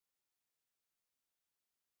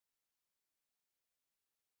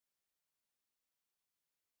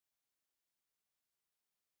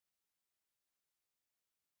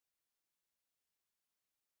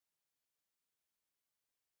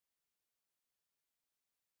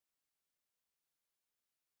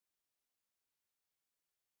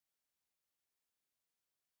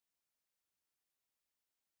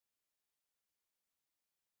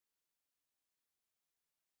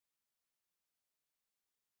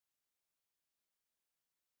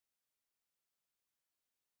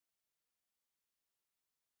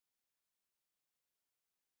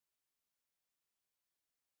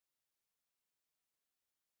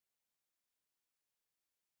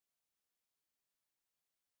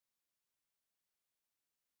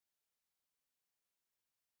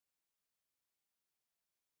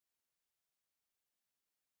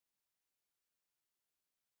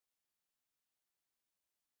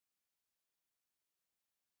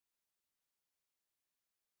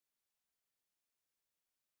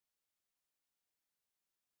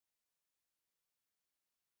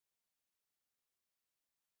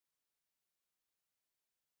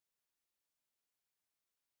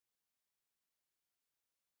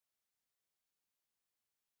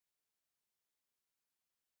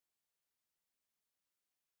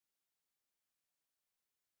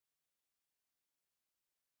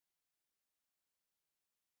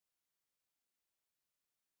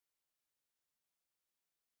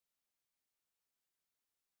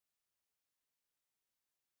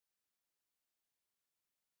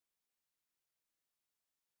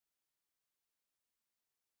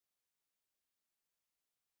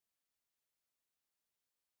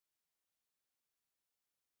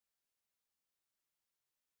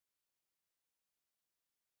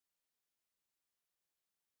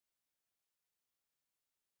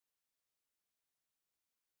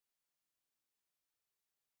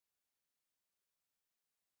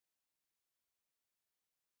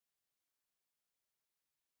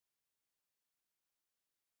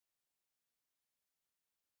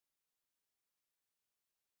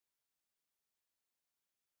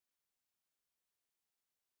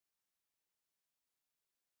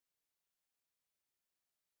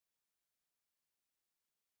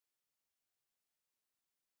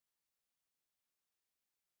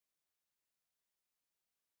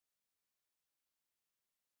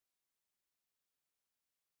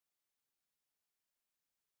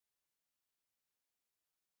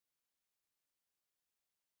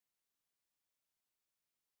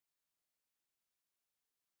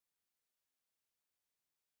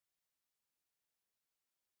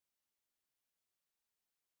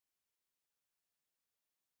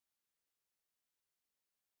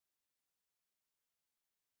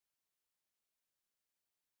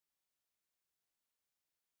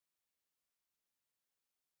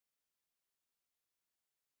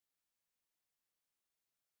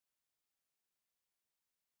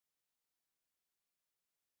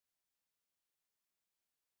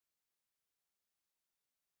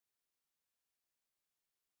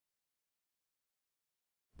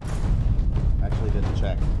really good to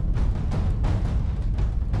check.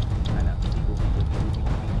 I know.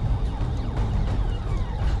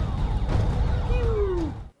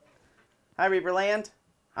 Hi, Reaperland.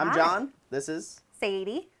 I'm Hi. John. This is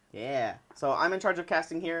Sadie. Yeah. So I'm in charge of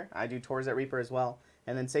casting here. I do tours at Reaper as well.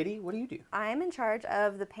 And then Sadie, what do you do? I'm in charge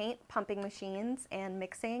of the paint pumping machines and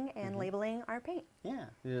mixing and labeling our paint. Yeah,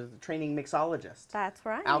 you're the training mixologist. That's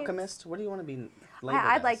right. Alchemist. What do you want to be labeled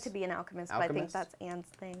I'd as? like to be an alchemist, but I think Alchemist? that's Anne's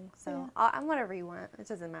thing. So Yeah. I'm whatever you want. It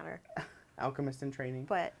doesn't matter. Alchemist in training.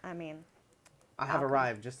 But I mean, I have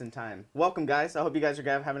arrived just in time. Welcome, guys. I hope you guys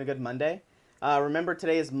are having a good Monday. Remember,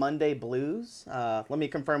 today is Monday Blues. Let me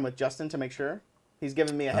confirm with Justin to make sure. He's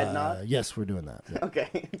giving me a head nod. Yes, we're doing that. Yeah.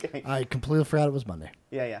 Okay. Okay. I completely forgot it was Monday.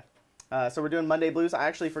 Yeah. So we're doing Monday Blues. I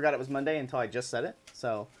actually forgot it was Monday until I just said it.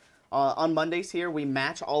 So on Mondays here, we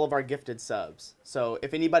match all of our gifted subs. So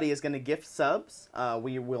if anybody is going to gift subs,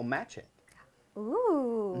 we will match it.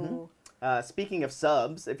 ooh. Speaking of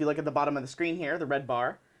subs, if you look at the bottom of the screen here, the red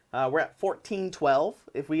bar, we're at 1412.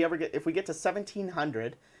 If we get to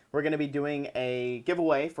 1700, we're going to be doing a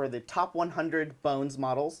giveaway for the top 100 Bones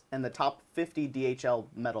models and the top 50 DHL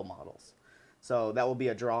metal models. So that will be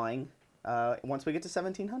a drawing once we get to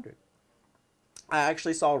 1700. I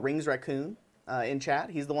actually saw Rings Raccoon in chat.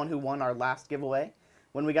 He's the one who won our last giveaway.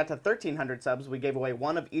 When we got to 1300 subs, we gave away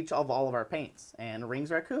one of each of all of our paints, and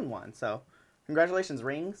Rings Raccoon won. So congratulations,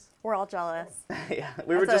 Rings. We're all jealous. Yeah,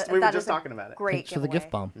 we were just talking about it. Great Thanks for the gift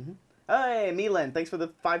giveaway. bomb. Hey, Milan, thanks for the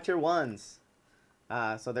 5 tier 1s.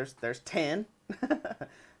 So there's 10.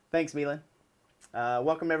 Thanks, Milan.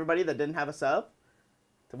 Welcome everybody that didn't have a sub.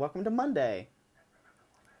 Welcome to Monday.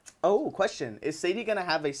 Oh, question. Is Sadie going to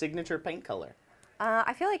have a signature paint color?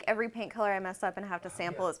 I feel like every paint color I mess up and have to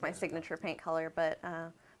sample is my signature paint color, but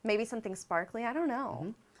maybe something sparkly. I don't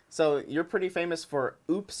know. So you're pretty famous for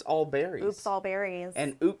Oops All Berries. Oops, all berries.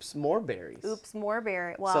 And Oops More Berries. Oops, more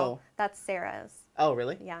berry. Well, So- that's Sarah's. Oh,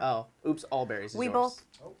 really? Yeah. Oh, Oops All Berries is We yours.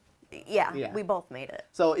 both. Yeah, Yeah. we both made it.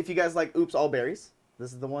 So if you guys like Oops All Berries,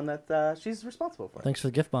 this is the one that she's responsible for. Thanks for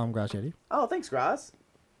the gift bomb, Graciati. Oh, thanks, Graz.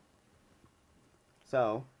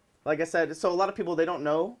 So, like I said, so a lot of people, they don't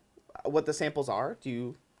know what the samples are.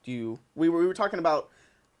 We were talking about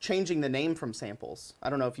changing the name from samples. I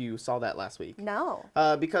don't know if you saw that last week. No.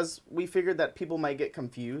 Because we figured that people might get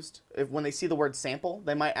confused. When they see the word sample,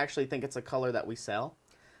 they might actually think it's a color that we sell.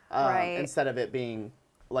 Right. Instead of it being,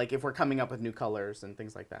 like, if we're coming up with new colors and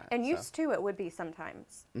things like that. And so. used to, it would be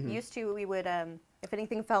sometimes. Used to, we would, if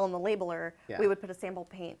anything fell in the labeler, Yeah. we would put a sample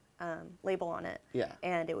paint label on it. Yeah.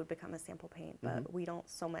 And it would become a sample paint. But we don't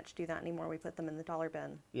so much do that anymore. We put them in the dollar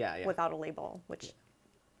bin Yeah. without a label, which,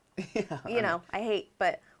 Yeah, you know, I hate,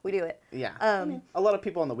 but we do it. Yeah. I mean, a lot of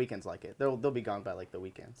people on the weekends like it. They'll be gone by, like, the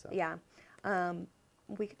weekend. So. Yeah.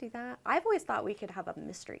 We could do that. I've always thought we could have a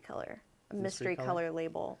mystery color. A mystery color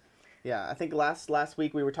label. Yeah, I think last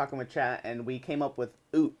week we were talking with chat and we came up with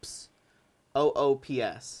OOPS,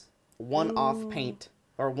 OOPS, one-off paint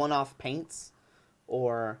or one-off paints,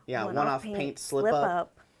 or one-off paint slip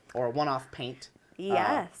up, or one-off paint.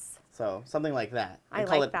 Yes. So something like that. I And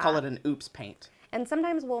like call it that. an OOPS paint. And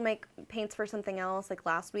sometimes we'll make paints for something else. Like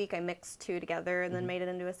last week, I mixed two together and then made it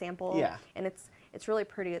into a sample. Yeah. And it's really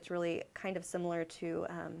pretty. It's really kind of similar to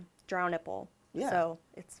Drow Nipple. Yeah. So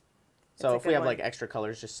it's So a if we good have one. like extra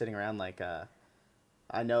colors just sitting around, like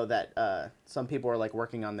I know that some people are like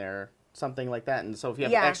working on their something like that, and so if you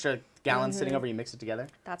have Yeah. extra gallons sitting over, you mix it together.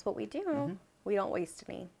 That's what we do. We don't waste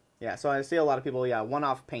any. Yeah, so I see a lot of people,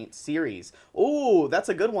 one-off paint series. Ooh, that's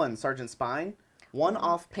a good one, Sergeant Spine.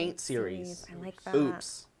 One-off paint series. I like that.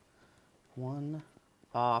 Oops.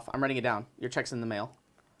 One-off. I'm writing it down. Your check's in the mail.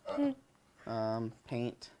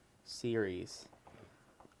 Paint series.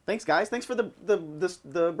 Thanks, guys. Thanks for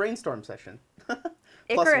the brainstorm session.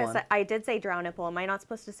 Plus Icarus, one. I did say Drow Nipple. Am I not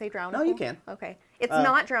supposed to say Drow Nipple? No, you can. Okay. It's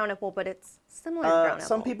not Drow Nipple, but it's similar to Drow Nipple.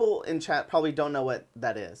 Some people in chat probably don't know what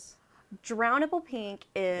that is. Drow Nipple Pink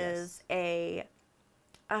is a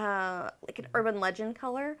like an urban legend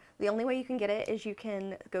color. The only way you can get it is you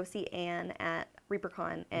can go see Anne at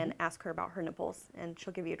ReaperCon and ask her about her nipples, and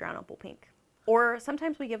she'll give you a Drow Nipple Pink. Or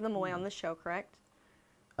sometimes we give them away on the show, correct?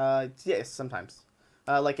 Yes, sometimes.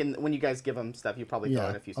 Like when you guys give them stuff, you probably throw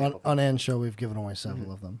in a few on, samples. on Ann's show, we've given away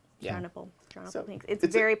several of them. Yeah. Drow Nipple So, Pinks. It's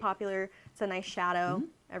it's very popular. It's a nice shadow.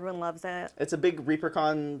 Everyone loves it. It's a big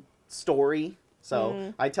ReaperCon story.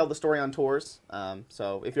 So I tell the story on tours.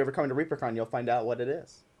 So if you ever come to ReaperCon, you'll find out what it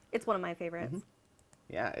is. It's one of my favorites.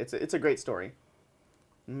 Yeah, it's a great story.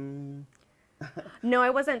 No, I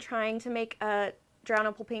wasn't trying to make a Drow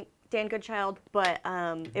Nipple Pink Dan Goodchild, but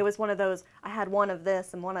it was one of those, I had one of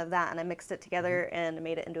this and one of that, and I mixed it together and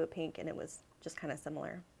made it into a pink, and it was just kind of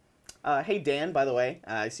similar. Hey, Dan, by the way.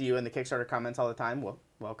 I see you in the Kickstarter comments all the time. Well,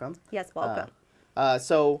 welcome. Yes, welcome.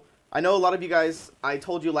 So I know a lot of you guys, I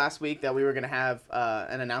told you last week that we were going to have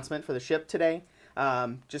an announcement for the ship today.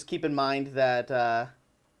 Just keep in mind that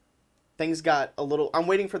things got a little, I'm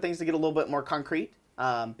waiting for things to get a little bit more concrete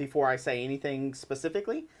before I say anything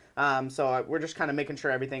specifically. We're just kind of making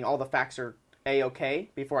sure all the facts are A-okay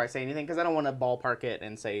before I say anything, because I don't want to ballpark it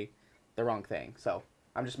and say the wrong thing. So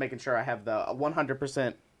I'm just making sure I have the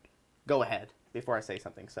 100% go ahead before I say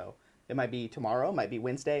something. So it might be tomorrow, it might be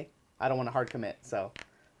Wednesday. I don't want to hard commit. So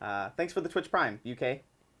thanks for the Twitch Prime, UK.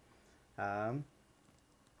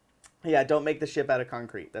 Yeah, don't make the ship out of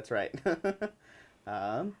concrete. That's right.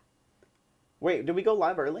 Wait, did we go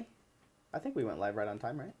live early? I think we went live right on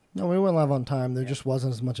time, right? No, we went live on time. There just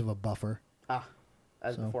wasn't as much of a buffer.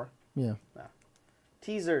 As before. Yeah.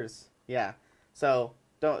 Teasers. Yeah. So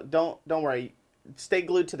don't worry. Stay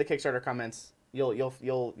glued to the Kickstarter comments.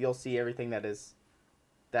 You'll see everything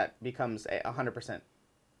that becomes 100%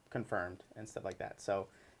 confirmed and stuff like that. So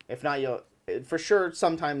if not, you'll for sure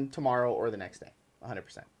sometime tomorrow or the next day,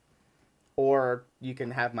 100%. Or you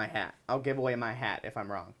can have my hat. I'll give away my hat if I'm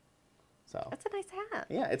wrong. So That's a nice hat.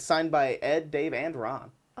 yeah, it's signed by Ed, Dave, and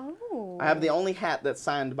Ron. Oh. I have the only hat that's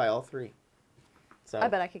signed by all three. So I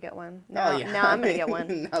bet I could get one. Oh, yeah. Now I'm going to get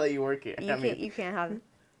one. Now that you work here. You can't have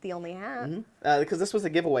the only hat. Because this was a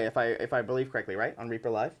giveaway, if I believe correctly, right? On Reaper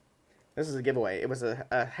Live? This is a giveaway. It was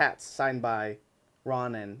a hat signed by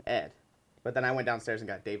Ron and Ed. But then I went downstairs and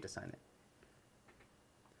got Dave to sign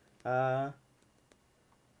it.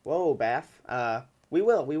 Whoa, Bath. We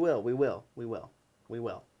will.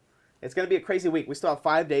 It's going to be a crazy week. We still have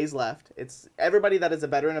 5 days left. It's everybody that is a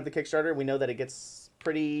veteran of the Kickstarter, we know that it gets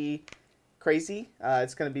pretty crazy.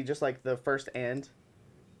 It's going to be just like the first and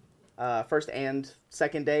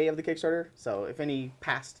second day of the Kickstarter. So if any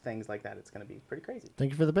past things like that, it's going to be pretty crazy. Thank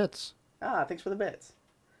you for the bits. Thanks for the bits.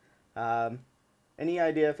 Any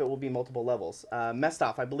idea if it will be multiple levels? Messed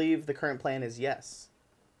off. I believe the current plan is yes.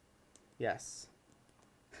 Yes.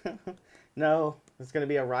 No, it's going to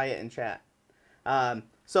be a riot in chat.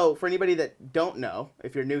 So for anybody that don't know,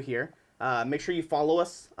 if you're new here, make sure you follow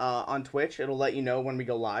us on Twitch. It'll let you know when we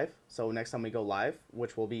go live. So next time we go live,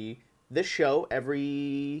 which will be this show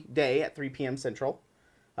every day at 3 p.m. Central.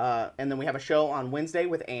 And then we have a show on Wednesday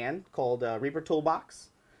with Ann called Reaper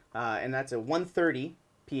Toolbox. And that's at 1:30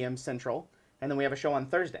 p.m. Central. And then we have a show on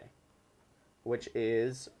Thursday, which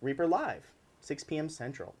is Reaper Live, 6 p.m.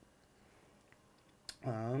 Central.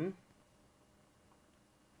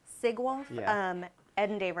 Sigwolf, Yeah. Ed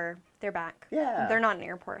and Daver, they're back. Yeah. They're not in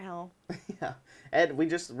airport hell. Yeah. Ed,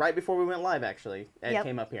 right before we went live, actually, Ed Yep.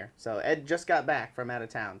 came up here. So Ed just got back from out of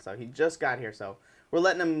town. So he just got here. So we're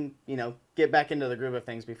letting him, get back into the groove of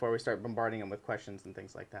things before we start bombarding him with questions and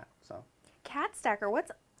things like that. So. Cat Stacker,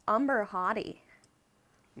 what's Umber Hottie?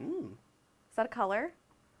 Is that a color?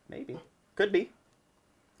 Maybe. Could be.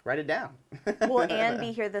 Write it down. Will Anne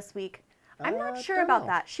be here this week? I'm not sure don't about know.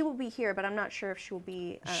 that. She will be here, but I'm not sure if she will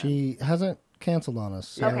be. She hasn't canceled on us.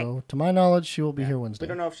 So Okay. to my knowledge, she will be here Wednesday. We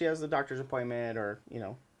don't know if she has the doctor's appointment or,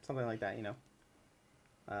 something like that,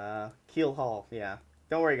 Keel Hall, yeah.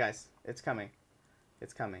 Don't worry, guys. It's coming.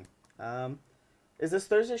 It's coming. Is this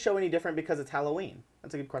Thursday show any different because it's Halloween?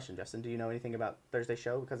 That's a good question, Justin. Do you know anything about Thursday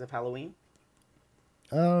show because of Halloween?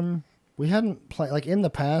 We hadn't played, like in the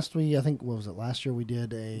past, I think, what was it, last year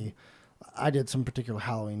I did some particular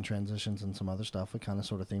Halloween transitions and some other stuff. We kind of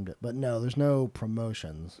sort of themed it. But no, there's no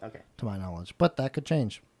promotions, to my knowledge. But that could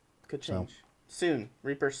change. Could change. Soon.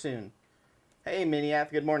 Reaper soon. Hey,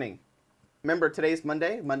 Miniath, good morning. Remember, today's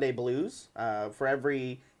Monday Blues. For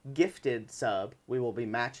every gifted sub, we will be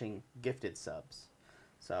matching gifted subs.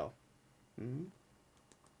 So,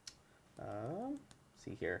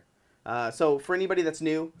 see here. So for anybody that's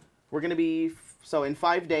new, we're going to be, in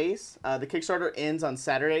 5 days, the Kickstarter ends on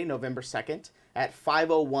Saturday, November 2nd at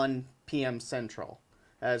 5:01 p.m. Central.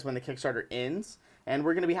 Is when the Kickstarter ends. And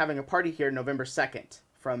we're going to be having a party here November 2nd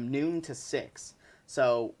from noon to 6.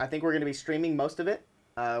 So I think we're going to be streaming most of it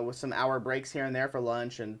with some hour breaks here and there for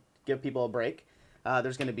lunch and give people a break.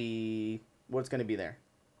 There's going to be, what's going to be there?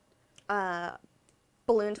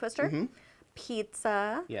 Balloon Twister,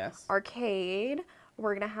 pizza, Yes. arcade.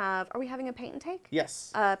 We're going to have, are we having a paint and take?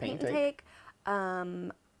 Yes. Paint and take.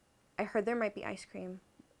 I heard there might be ice cream.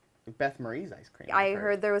 Beth Marie's ice cream. I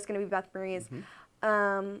heard there was going to be Beth Marie's.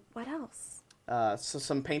 What else? So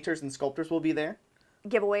some painters and sculptors will be there.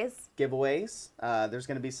 Giveaways. There's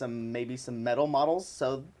going to be maybe some metal models.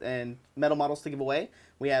 And metal models to give away.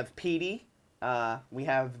 We have Petey. We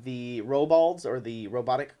have the Robalds or the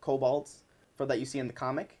robotic kobolds that you see in the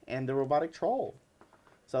comic, and the robotic troll.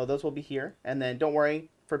 So those will be here. And then don't worry,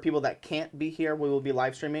 for people that can't be here, we will be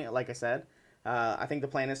live streaming it, like I said. I think the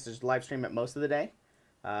plan is to just live stream it most of the day.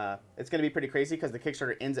 It's going to be pretty crazy because the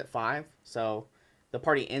Kickstarter ends at 5, so the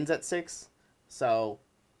party ends at 6. So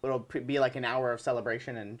it'll be like an hour of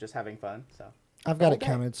celebration and just having fun. So I've got it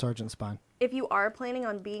counted, Sergeant Spine. If you are planning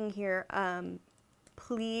on being here,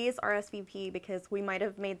 please RSVP because we might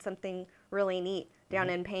have made something really neat down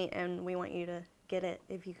in paint, and we want you to get it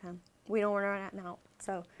if you can. We don't want to run out.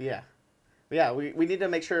 So yeah, we need to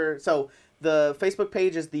make sure. So the Facebook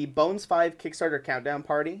page is the Bones 5 Kickstarter Countdown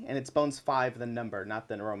Party, and it's Bones 5 the number, not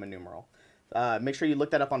the Roman numeral. Make sure you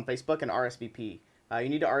look that up on Facebook and RSVP. You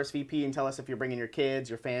need to RSVP and tell us if you're bringing your kids,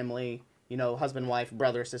 your family, you know, husband, wife,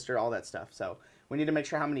 brother, sister, all that stuff. So we need to make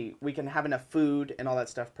sure how many we can have enough food and all that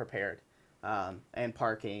stuff prepared, and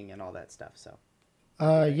parking and all that stuff. So.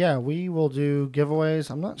 Yeah, we will do giveaways.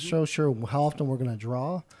 I'm not so sure how often we're going to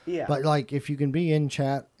draw. Yeah. But, like, if you can be in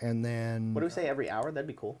chat and then... What do we say, every hour? That'd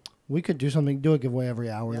be cool. We could do something, do a giveaway every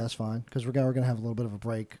hour. Yeah. That's fine. Because we're going to have a little bit of a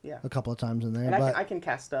break a couple of times in there. And I can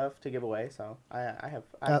cast stuff to give away, so I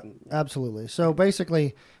can, Absolutely. So,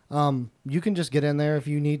 basically, you can just get in there if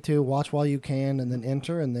you need to, watch while you can, and then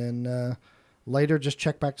enter, and then later just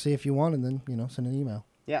check back to see if you want, and then, you know, send an email.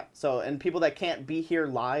 Yeah, so, and people that can't be here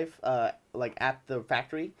live, like at the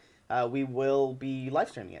factory, we will be live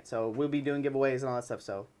streaming it. So we'll be doing giveaways and all that stuff.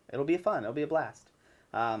 So it'll be fun. It'll be a blast.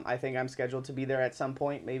 I think I'm scheduled to be there at some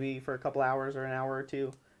point, maybe for a couple hours or an hour or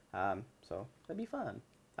two. So that'd be fun.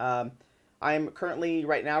 I'm currently,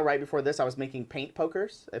 right now, right before this, I was making paint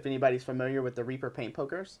pokers. If anybody's familiar with the Reaper paint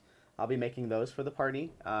pokers, I'll be making those for the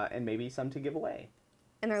party, and maybe some to give away.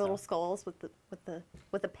 And they're little skulls with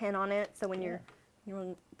the pin on it. So when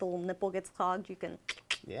the little nipple gets clogged, you can.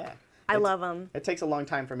 Yeah. I love them. It takes a long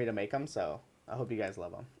time for me to make them, so I hope you guys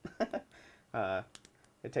love them.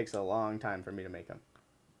 It takes a long time for me to make them.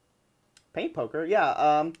 Paint poker,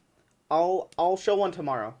 yeah. I'll show one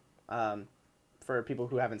tomorrow. For people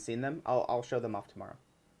who haven't seen them, I'll show them off tomorrow.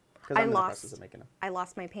 Because I'm in the process of making them. I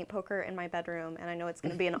lost my paint poker in my bedroom, and I know it's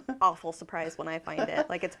going to be an awful surprise when I find it.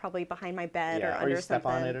 Like it's probably behind my bed or under you step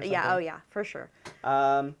something. on it or something. Yeah, oh yeah, for sure.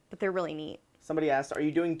 But they're really neat. Somebody asked, are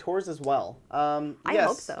you doing tours as well? I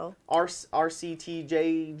hope so.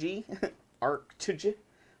 RCTJG? ArcTJ?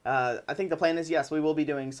 I think the plan is, yes, we will be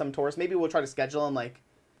doing some tours. Maybe we'll try to schedule them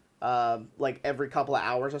like every couple of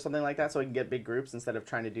hours or something like that so we can get big groups instead of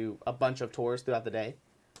trying to do a bunch of tours throughout the day.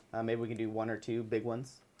 Maybe we can do 1 or 2 big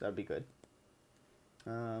ones. That would be good.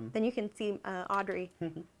 Then you can see Audrey,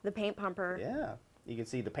 the paint pumper. Yeah. You can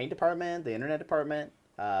see the paint department, the internet department,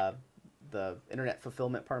 the internet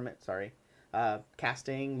fulfillment department, sorry.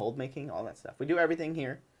 Casting, mold making, all that stuff. We do everything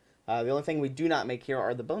here. The only thing we do not make here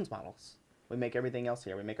are the bones models. We make everything else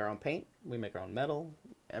here. We make our own paint. We make our own metal.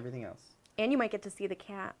 Everything else. And you might get to see the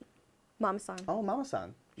cat, Mama-san. Oh,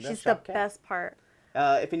 Mama-san. She's the best part.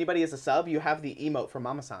 If anybody is a sub, you have the emote for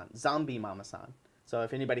Mama-san, Zombie Mama-san. So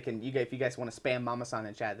if anybody can, if you guys want to spam Mama-san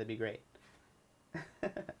in chat, that'd be great.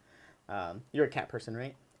 You're a cat person,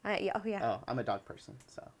 right? Yeah. Oh, yeah. Oh, I'm a dog person.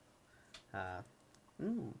 So.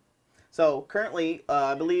 So currently,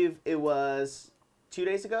 I believe it was 2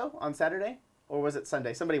 days ago on Saturday, or was it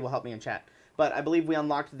Sunday? Somebody will help me in chat. But I believe we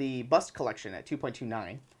unlocked the bust collection at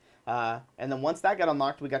 2.29. And then once that got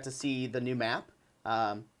unlocked, we got to see the new map.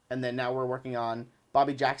 And then now we're working on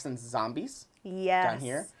Bobby Jackson's Zombies. Yes. Down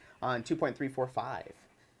here on 2.345.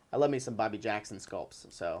 I love me some Bobby Jackson sculpts.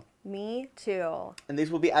 So. Me too. And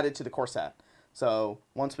these will be added to the core set. So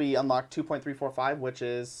once we unlock 2.345, which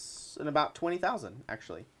is in about 20,000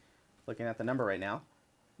 actually. Looking at the number right now,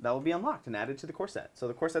 that will be unlocked and added to the core set. So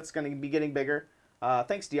the core set's going to be getting bigger.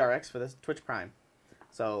 Thanks, DRX, for this Twitch Prime.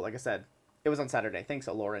 So, like I said, it was on Saturday. Thanks,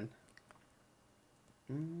 Aloran.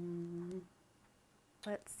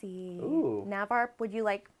 Let's see. Ooh. Navarre, would you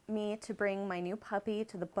like me to bring my new puppy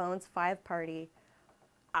to the Bones 5 party?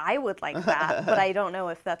 I would like that, but I don't know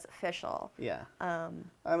if that's official. Yeah. I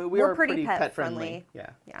mean, we're pretty pet friendly. Yeah.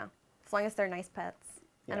 Yeah. As long as they're nice pets.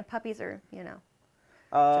 Yeah. And puppies are,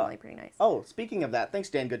 generally pretty nice. Oh, speaking of that, thanks,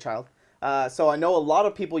 Dan Goodchild. So I know a lot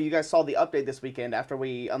of people, you guys saw the update this weekend after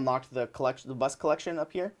we unlocked the bus collection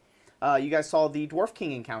up here. You guys saw the Dwarf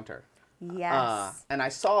King encounter. Yes. And I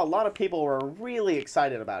saw a lot of people were really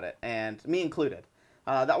excited about it, and me included.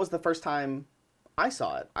 That was the first time I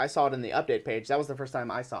saw it. I saw it in the update page. That was the first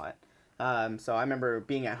time I saw it. So I remember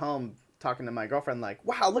being at home talking to my girlfriend like,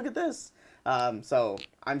 wow, look at this. So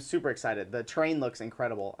I'm super excited. The terrain looks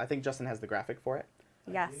incredible. I think Justin has the graphic for it.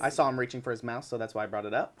 Yes. I saw him reaching for his mouse, so that's why I brought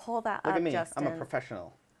it up. Pull that Look up, at me. Justin. I'm a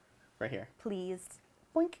professional. Right here. Please.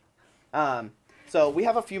 Boink. So we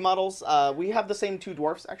have a few models. We have the same 2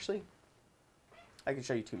 dwarfs, actually. I can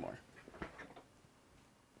show you 2 more.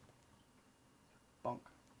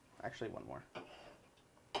 actually one more.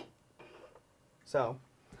 So,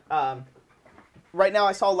 right now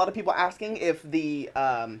I saw a lot of people asking if the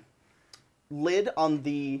lid on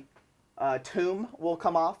the tomb will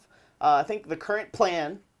come off. I think the current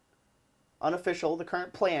plan, unofficial, the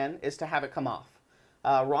current plan is to have it come off.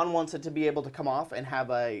 Ron wants it to be able to come off and have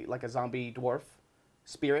a zombie dwarf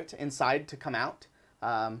spirit inside to come out.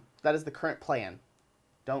 That is the current plan.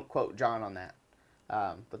 Don't quote John on that.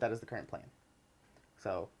 But that is the current plan.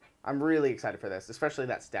 So I'm really excited for this, especially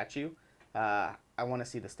that statue. I want to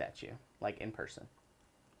see the statue, like, in person.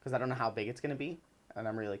 Because I don't know how big it's going to be, and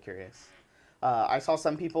I'm really curious. I saw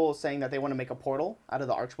some people saying that they want to make a portal out of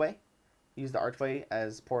the archway. Use the archway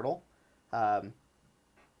as portal.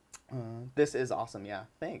 This is awesome, yeah.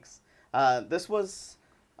 Thanks. This was,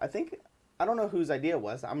 I don't know whose idea it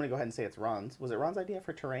was. I'm going to go ahead and say it's Ron's. Was it Ron's idea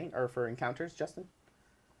for terrain, or for encounters, Justin?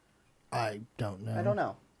 I don't know. I don't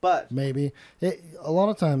know. But maybe a lot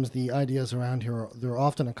of times the ideas around here they're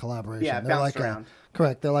often a collaboration. Yeah, they're bounced like around.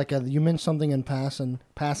 Correct. They're like you mention something in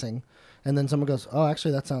passing, and then someone goes, "Oh,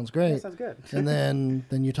 actually, that sounds great." That sounds good. And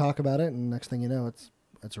then you talk about it, and next thing you know, it's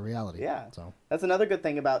a reality. Yeah. So that's another good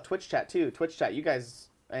thing about Twitch chat too. Twitch chat, you guys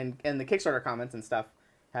and the Kickstarter comments and stuff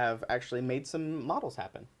have actually made some models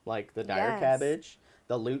happen, like the dire cabbage,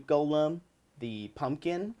 the loot golem, the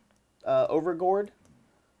pumpkin overgourd.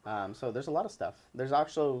 So there's a lot of stuff. There's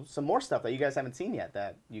also some more stuff that you guys haven't seen yet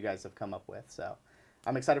that you guys have come up with. So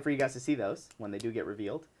I'm excited for you guys to see those when they do get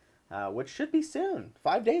revealed, which should be soon.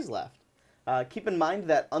 5 days left. Keep in mind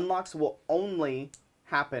that unlocks will only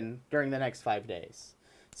happen during the next 5 days.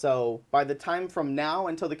 So by the time from now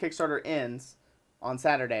until the Kickstarter ends on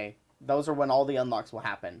Saturday, those are when all the unlocks will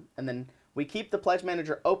happen. And then we keep the Pledge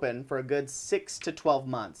Manager open for a good 6 to 12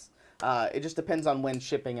 months. It just depends on when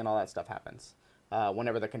shipping and all that stuff happens.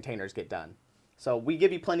 Whenever the containers get done. So we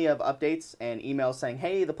give you plenty of updates and emails saying,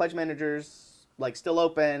 hey, the Pledge Manager's still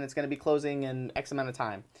open. It's going to be closing in X amount of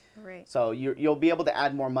time. Right. So you'll be able to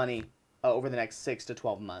add more money over the next 6 to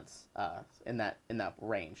 12 months in that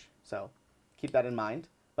range. So keep that in mind.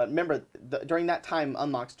 But remember, during that time,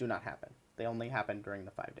 unlocks do not happen. They only happen during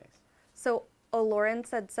the 5 days. So Lauren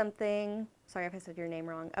said something, sorry if I said your name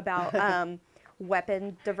wrong, about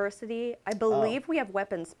weapon diversity. I believe we have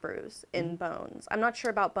weapon sprues in bones. I'm not sure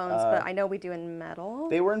about bones, but I know we do in metal.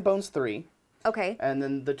 They were in bones 3. Okay. And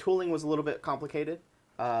then the tooling was a little bit complicated.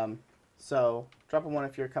 So drop a 1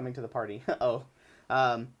 if you're coming to the party. They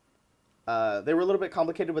were a little bit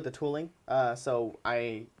complicated with the tooling. So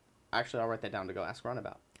I'll write that down to go ask Ron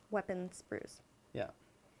about. Weapon sprues. Yeah.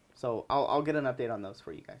 So I'll get an update on those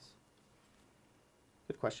for you guys.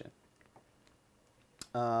 Good question.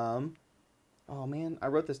 Oh man, I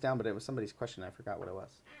wrote this down, but it was somebody's question. I forgot what it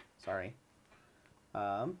was. Sorry.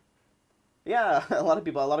 Yeah, a lot of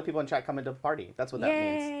people in chat come into the party. That's what that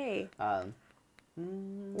means. Yay!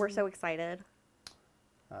 We're so excited.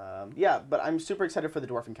 Yeah, but I'm super excited for the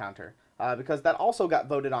dwarf encounter because that also got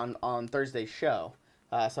voted on Thursday's show.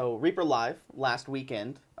 So Reaper Live last week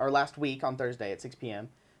on Thursday at 6 p.m.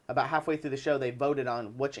 About halfway through the show, they voted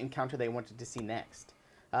on which encounter they wanted to see next.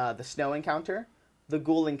 The snow encounter, the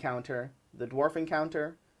ghoul encounter, the dwarf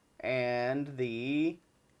encounter, and the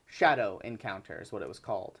shadow encounter is what it was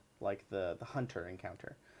called, like the hunter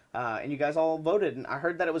encounter. And you guys all voted, and I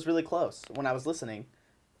heard that it was really close when I was listening.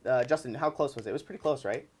 Justin, how close was it? It was pretty close,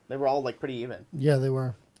 right? They were all pretty even. Yeah, they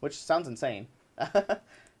were. Which sounds insane.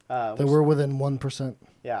 They were within 1%.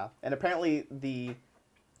 Yeah, and apparently the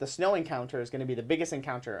snow encounter is going to be the biggest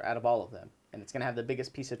encounter out of all of them, and it's going to have the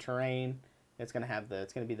biggest piece of terrain. It's going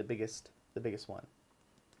to be the biggest one.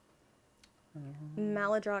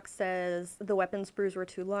 Maladrox says the weapon sprues were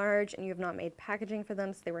too large, and you have not made packaging for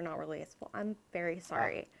them, so they were not releasable. I'm very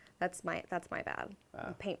sorry. That's my bad. I'm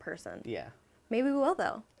a paint person. Yeah. Maybe we will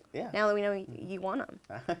though. Yeah. Now that we know you want them.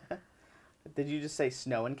 Did you just say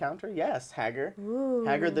snow encounter? Yes, Hagar. Ooh.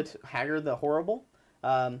 Hagar the horrible.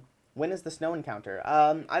 When is the snow encounter?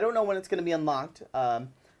 I don't know when it's going to be unlocked.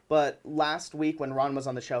 But last week when Ron was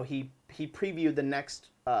on the show, he previewed the next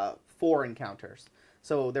 4 encounters.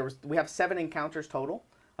 So we have 7 encounters total.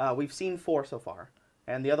 We've seen 4 so far,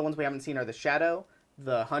 and the other ones we haven't seen are the shadow,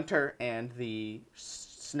 the hunter, and the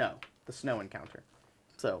snow encounter.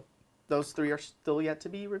 So those 3 are still yet to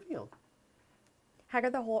be revealed. Hagar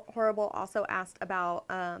the Horrible also asked about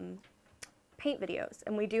paint videos,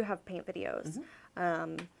 and we do have paint videos.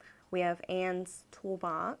 We have Anne's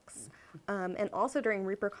Toolbox, and also during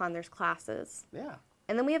ReaperCon there's classes. Yeah.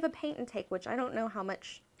 And then we have a paint and take, which I don't know how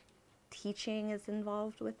much teaching is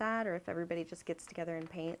involved with that, or if everybody just gets together and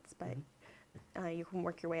paints, but you can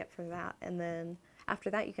work your way up for that. And then after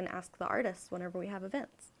that, you can ask the artists whenever we have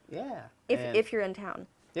events. Yeah. If you're in town.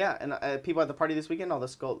 Yeah, and people at the party this weekend, not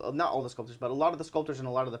all the sculptors, but a lot of the sculptors and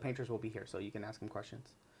a lot of the painters will be here, so you can ask them questions.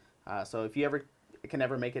 So if you can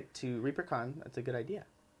ever make it to ReaperCon, that's a good idea.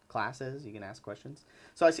 Classes, you can ask questions.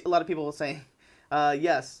 So I see a lot of people saying,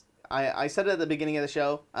 yes, I said it at the beginning of the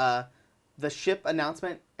show, the ship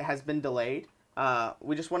announcement has been delayed.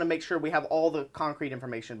 We just want to make sure we have all the concrete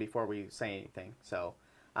information before we say anything. So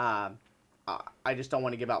I just don't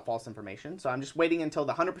want to give out false information. So I'm just waiting until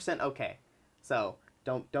the 100% okay. So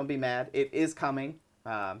don't be mad. It is coming.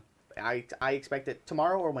 I expect it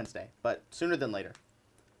tomorrow or Wednesday, but sooner than later.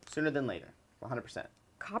 Sooner than later, 100%.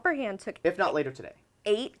 Copperhand took, if not later today,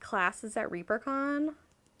 8 classes at ReaperCon.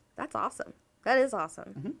 That's awesome. That is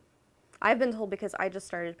awesome. Mm-hmm. I've been told, because I just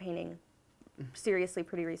started painting seriously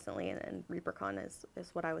pretty recently, and ReaperCon is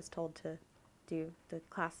what I was told to do, the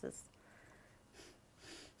classes.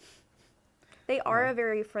 They are a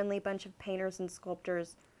very friendly bunch of painters and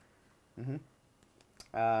sculptors.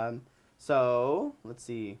 Mm-hmm. So let's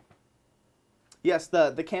see. Yes,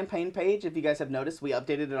 the campaign page, if you guys have noticed, we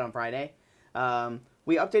updated it on Friday.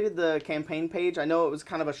 We updated the campaign page. I know it was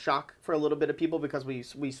kind of a shock for a little bit of people because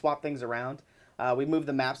we swapped things around. We moved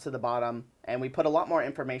the maps to the bottom, and we put a lot more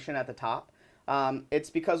information at the top. It's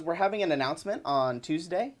because we're having an announcement on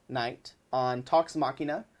Tuesday night on Talks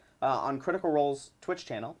Machina on Critical Role's Twitch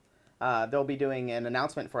channel. They'll be doing an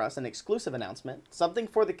announcement for us, an exclusive announcement, something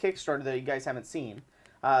for the Kickstarter that you guys haven't seen.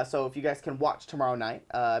 So if you guys can watch tomorrow night,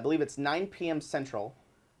 I believe it's 9 p.m. Central,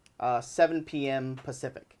 7 p.m.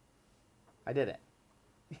 Pacific. I did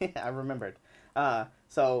it. I remembered.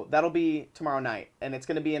 So that'll be tomorrow night, and it's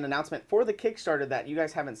going to be an announcement for the Kickstarter that you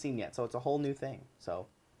guys haven't seen yet. So it's a whole new thing. So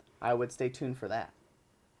I would stay tuned for that.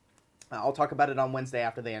 I'll talk about it on Wednesday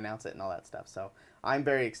after they announce it and all that stuff. So I'm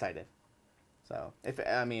very excited. So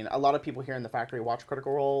a lot of people here in the factory watch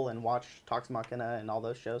Critical Role and watch Talks Machina and all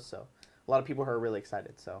those shows. So a lot of people who are really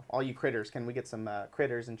excited. So all you critters, can we get some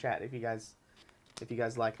critters in chat if you guys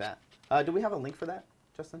like that? Do we have a link for that,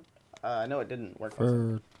 Justin? I know it didn't work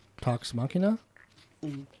for Talks Machina.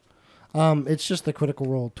 Mm-hmm. It's just the Critical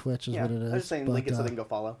Role Twitch is what it is. I was just saying, link it so they can go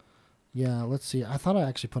follow. Yeah, let's see. I thought I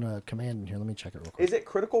actually put a command in here. Let me check it real quick. Is it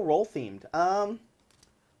Critical Role themed?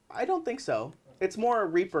 I don't think so. It's more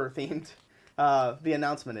Reaper themed. The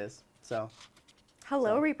announcement is so.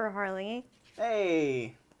 Hello, Reaper Harley.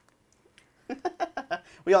 Hey.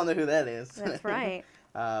 We all know who that is. That's right.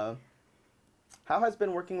 How has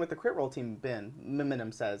been working with the Crit Roll team been?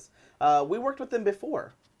 Miminum says. We worked with them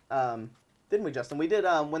before, didn't we, Justin? We did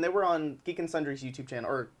when they were on Geek and Sundry's YouTube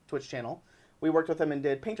channel or Twitch channel. We worked with them and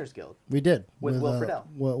did Painters Guild. We did with Will Friedel.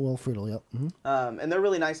 Will Friedel, yep. Mm-hmm. And they're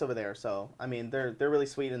really nice over there. So I mean, they're really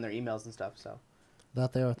sweet in their emails and stuff. So.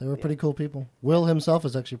 That they were pretty cool people. Will himself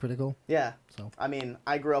is actually pretty cool. Yeah. So I mean,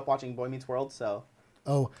 I grew up watching Boy Meets World, so.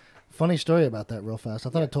 Oh, funny story about that real fast. I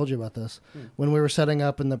thought I told you about this. When we were setting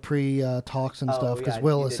up in the pre-talks and stuff, because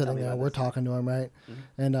Will is sitting there, we're talking to him, right?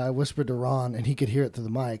 Mm-hmm. And I whispered to Ron, and he could hear it through the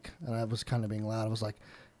mic, and I was kind of being loud. I was like,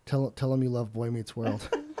 tell him you love Boy Meets World.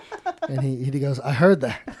 And he goes, I heard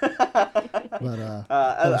that. But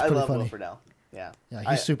that was pretty love funny. Will Friedel. Yeah. Yeah,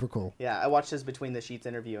 he's super cool. Yeah, I watched his Between the Sheets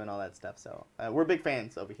interview and all that stuff. So we're big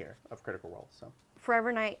fans over here of Critical Role. So.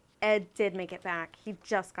 Forever Night, Ed did make it back. He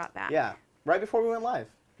just got back. Yeah, right before we went live.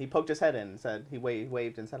 He poked his head in and said, he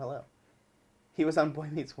waved and said hello. He was on Boy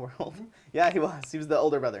Meets World. Yeah, he was. He was the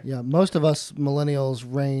older brother. Yeah, most of us millennials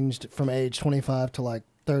ranged from age 25 to like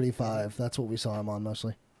 35. That's what we saw him on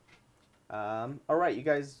mostly. All right, you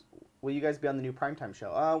guys, will you guys be on the new primetime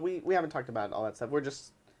show? We haven't talked about all that stuff. We're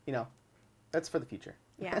just, that's for the future.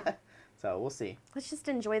 Yeah. So we'll see. Let's just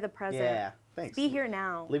enjoy the present. Yeah, thanks. Be here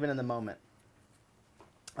now. Living in the moment.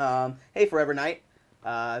 Hey, Forever Night.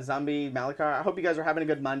 Zombie Malakar, I hope you guys are having a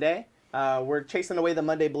good Monday. We're chasing away the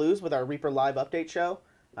Monday blues with our Reaper Live update show,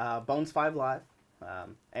 Bones 5 Live,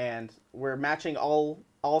 and we're matching all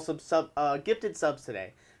gifted subs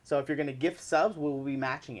today. So if you're going to gift subs, we will be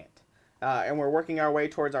matching it. And we're working our way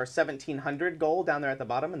towards our 1,700 goal down there at the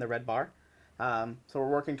bottom in the red bar. So we're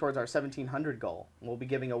working towards our 1,700 goal. We'll be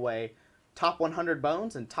giving away top 100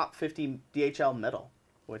 bones and top 50 DHL metal,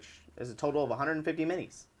 which is a total of 150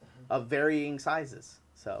 minis of varying sizes.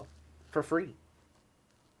 So, for free.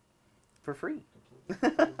 For free.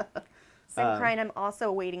 Crying, I'm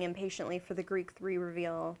also waiting impatiently for the Greek 3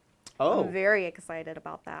 reveal. Oh. I'm very excited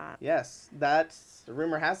about that. Yes,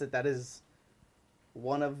 rumor has it that is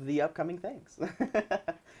one of the upcoming things.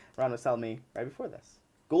 Ron was telling me right before this.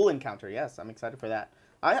 Ghoul encounter, yes, I'm excited for that.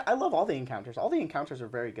 I love all the encounters. All the encounters are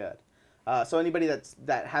very good. So anybody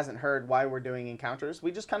that hasn't heard why we're doing encounters,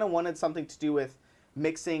 we just kind of wanted something to do with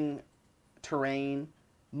mixing terrain,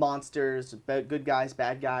 monsters, good guys,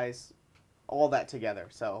 bad guys, all that together.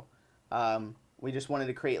 So we just wanted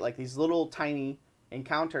to create like these little tiny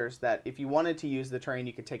encounters that if you wanted to use the terrain,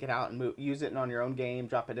 you could take it out and use it on your own game,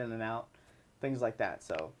 drop it in and out, things like that.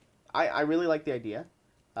 So I really like the idea.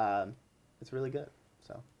 It's really good.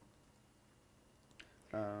 So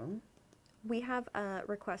we have a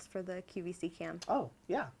request for the QVC cam. Oh,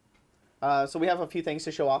 yeah. So we have a few things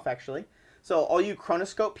to show off, actually. So all you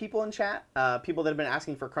Chronoscope people in chat, people that have been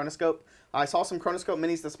asking for Chronoscope, I saw some Chronoscope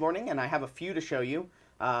minis this morning, and I have a few to show you.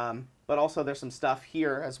 But also there's some stuff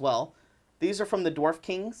here as well. These are from the Dwarf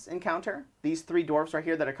Kings encounter. These 3 dwarves right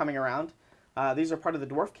here that are coming around. These are part of the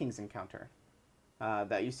Dwarf Kings encounter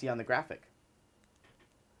that you see on the graphic.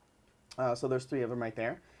 So there's 3 of them right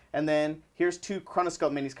there. And then here's 2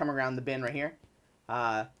 Chronoscope minis coming around the bin right here.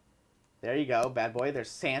 There you go, bad boy. There's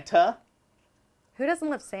Santa. Who doesn't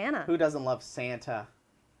love Santa? Who doesn't love Santa?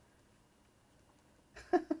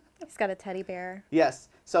 He's got a teddy bear. Yes.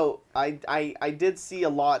 So I did see a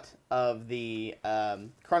lot of the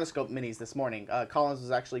Chronoscope minis this morning. Collins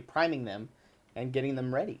was actually priming them and getting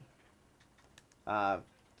them ready to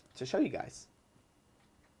show you guys.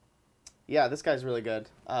 Yeah, this guy's really good.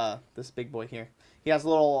 This big boy here. He has a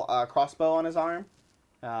little crossbow on his arm,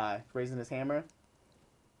 raising his hammer.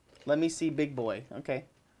 Let me see big boy. Okay.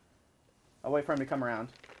 I'll wait for him to come around.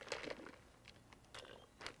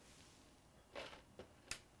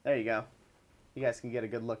 There you go. You guys can get a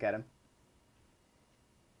good look at him.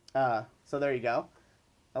 So there you go.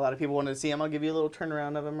 A lot of people wanted to see him. I'll give you a little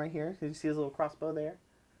turnaround of him right here. Did you see his little crossbow there?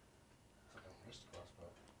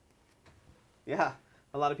 Yeah.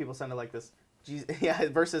 A lot of people sounded like this. Jeez, yeah,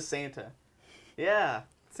 versus Santa. Yeah,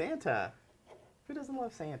 Santa. Who doesn't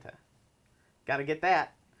love Santa? Gotta get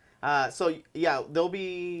that. So yeah, there'll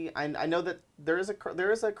be. I know that there is a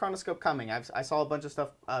Chronoscope coming. I saw a bunch of stuff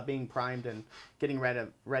being primed and getting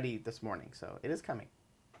ready this morning. So it is coming.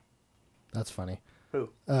 That's funny. Who?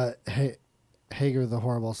 Hager the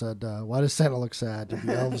Horrible said, "Why does Santa look sad? Did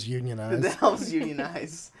the elves unionize?" The elves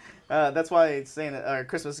unionize. That's why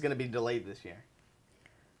Christmas is going to be delayed this year.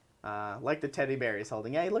 Like the teddy bear he's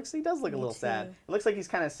holding. Yeah, he does look a little sad. It looks like he's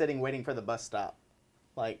kind of sitting waiting for the bus stop.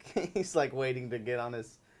 Like he's like waiting to get on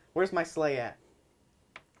his. Where's my sleigh at?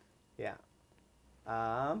 Yeah.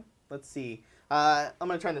 Let's see. I'm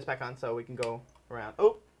gonna turn this back on so we can go around.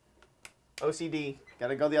 Oh, OCD.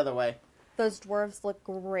 Gotta go the other way. Those dwarves look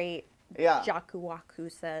great. Yeah.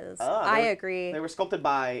 Jakuwaku says. I agree. They were sculpted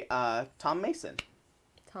by Tom Mason.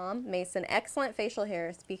 Tom Mason, excellent facial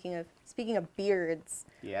hair. Speaking of beards,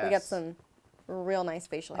 yes. We got some real nice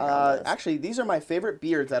facial hair. On this. Actually, these are my favorite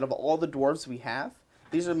beards out of all the dwarves we have.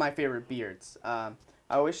 These are my favorite beards.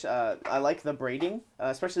 I like the braiding,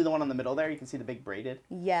 especially the one on the middle there. You can see the big braided.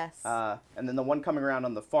 Yes. And then the one coming around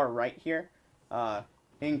on the far right here,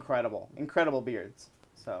 incredible beards.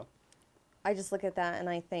 So. I just look at that and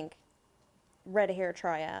I think, red hair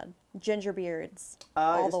triad, ginger beards.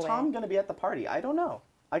 Is Tom going to be at the party? I don't know.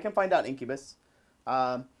 I can find out, Incubus.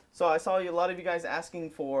 So I saw a lot of you guys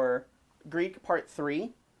asking for Greek Part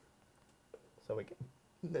 3. So we get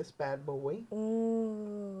this bad boy.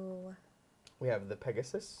 Ooh. We have the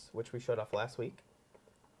Pegasus, which we showed off last week.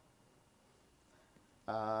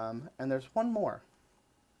 And there's one more.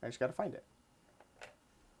 I just got to find it.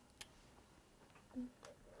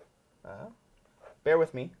 Bear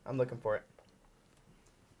with me. I'm looking for it.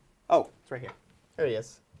 Oh, it's right here. There he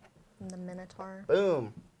is. The Minotaur.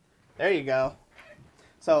 Boom. There you go.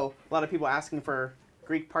 So, a lot of people asking for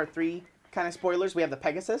Greek Part 3 kind of spoilers. We have the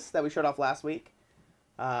Pegasus that we showed off last week.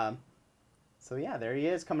 So, yeah, there he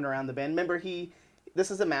is coming around the bend. Remember, this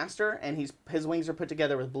is a master, and his wings are put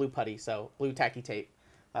together with blue putty, so blue tacky tape.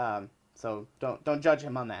 So, don't judge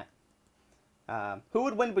him on that. Who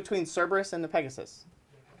would win between Cerberus and the Pegasus?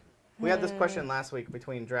 We had this question last week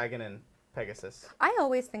between Dragon and Pegasus. I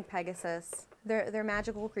always think Pegasus. They're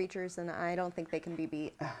magical creatures, and I don't think they can be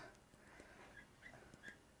beat.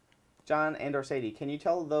 John and or Sadie, can you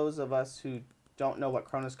tell those of us who don't know what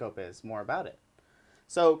Chronoscope is more about it?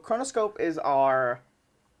 So Chronoscope is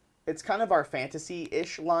it's kind of our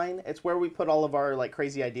fantasy-ish line. It's where we put all of our like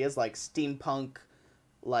crazy ideas, like steampunk,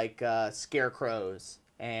 like scarecrows,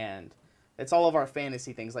 and it's all of our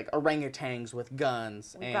fantasy things, like orangutans with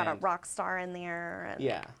guns. We've got a rock star in there, and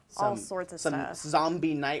yeah, all sorts of stuff. Some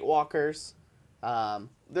zombie nightwalkers.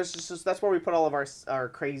 That's where we put all of our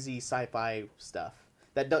crazy sci-fi stuff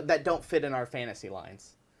that don't fit in our fantasy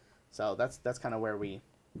lines. So that's kind of where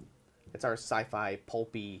it's our sci-fi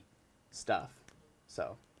pulpy stuff.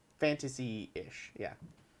 So fantasy-ish, yeah.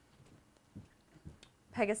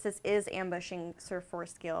 Pegasus is ambushing Sir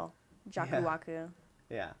Forskill, Jakuwaku.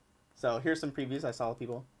 Yeah. So here's some previews I saw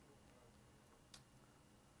people.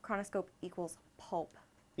 Chronoscope equals pulp.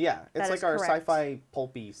 Yeah, it's That like is our correct. sci-fi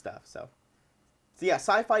pulpy stuff. So yeah,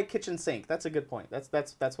 sci-fi kitchen sink. That's a good point.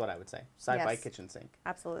 That's what I would say. Sci-fi Yes. kitchen sink.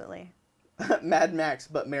 Absolutely. Mad Max,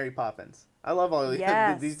 but Mary Poppins. I love all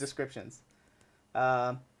Yes. these descriptions.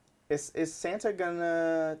 Is Santa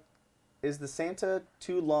gonna? Is the Santa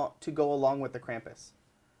too long to go along with the Krampus?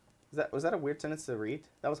 Was that a weird sentence to read?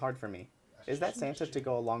 That was hard for me. Is that Santa to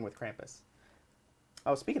go along with Krampus?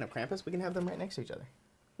 Oh, speaking of Krampus, we can have them right next to each other.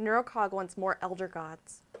 Neurocog wants more elder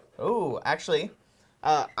gods. Oh, actually,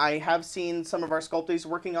 I have seen some of our sculptors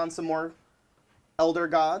working on some more elder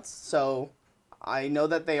gods, so I know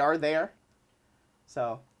that they are there.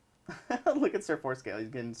 So, look at Sir Forescale. He's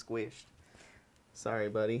getting squished. Sorry,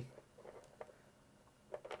 buddy.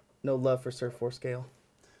 No love for Sir Forescale.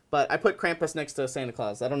 But I put Krampus next to Santa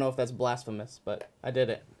Claus. I don't know if that's blasphemous, but I did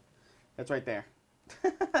it. It's right there.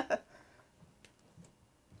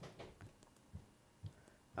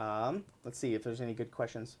 Let's see if there's any good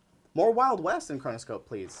questions. More Wild West in Chronoscope,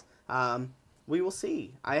 please. We will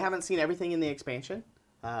see. I haven't seen everything in the expansion,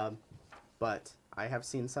 but I have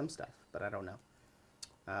seen some stuff, but I don't know.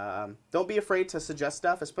 Don't be afraid to suggest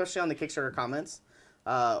stuff, especially on the Kickstarter comments.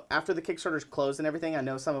 After the Kickstarter's closed and everything, I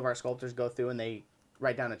know some of our sculptors go through and they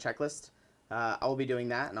write down a checklist. I will be doing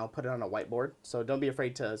that, and I'll put it on a whiteboard. So don't be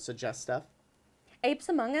afraid to suggest stuff. Apes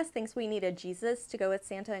Among Us thinks we need a Jesus to go with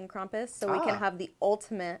Santa and Krampus so we can have the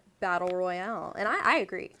ultimate battle royale. And I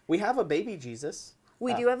agree. We have a baby Jesus.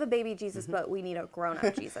 We do have a baby Jesus, but we need a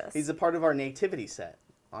grown-up Jesus. He's a part of our nativity set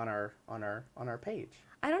on our page.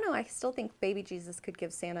 I don't know. I still think baby Jesus could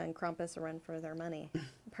give Santa and Krampus a run for their money,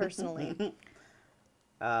 personally.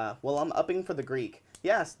 Well, I'm upping for the Greek.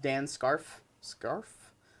 Yes, Dan Scarf.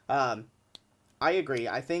 I agree.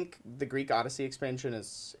 I think the Greek Odyssey expansion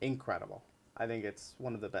is incredible. I think it's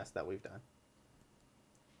one of the best that we've done.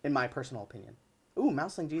 In my personal opinion. Ooh,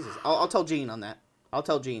 Mouseling Jesus. I'll tell Gene on that. I'll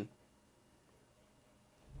tell Gene.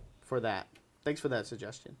 For that. Thanks for that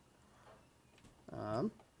suggestion.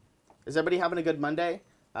 Is everybody having a good Monday?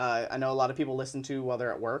 I know a lot of people listen to while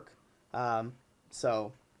they're at work.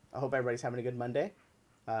 So I hope everybody's having a good Monday.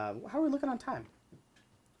 How are we looking on time?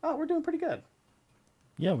 Oh, we're doing pretty good.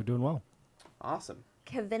 Yeah, we're doing well. Awesome.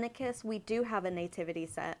 Kavinicus, we do have a nativity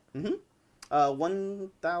set.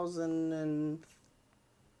 1,000 and...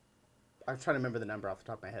 I'm trying to remember the number off the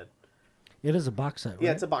top of my head. It is a box set, right?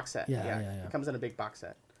 Yeah, it's a box set. Yeah. It comes in a big box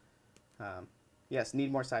set. Yes,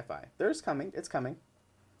 need more sci-fi. There's coming. It's coming.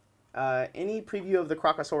 Any preview of the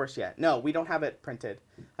Crocosaurus yet? No, we don't have it printed.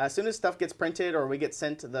 As soon as stuff gets printed or we get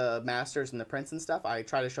sent to the masters and the prints and stuff, I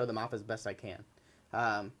try to show them off as best I can.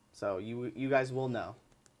 So you guys will know.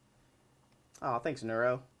 Oh, thanks,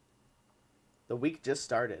 Neuro. The week just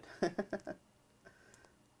started.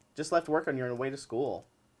 Just left work on your way to school.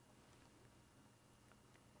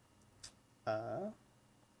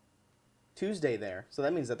 Tuesday there. So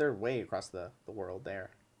that means that they're way across the world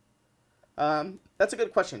there. That's a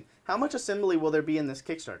good question. How much assembly will there be in this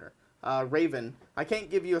Kickstarter? Raven, I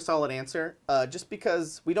can't give you a solid answer, just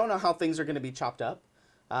because we don't know how things are going to be chopped up.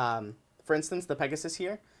 For instance, the Pegasus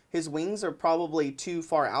here, his wings are probably too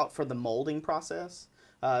far out for the molding process,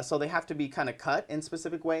 so they have to be kind of cut in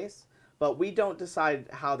specific ways, but we don't decide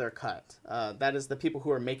how they're cut. That is the people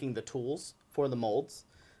who are making the tools for the molds.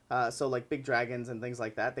 So like big dragons and things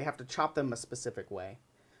like that, they have to chop them a specific way.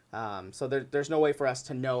 So there's no way for us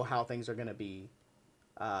to know how things are going to be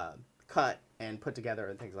cut and put together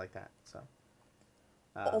and things like that. So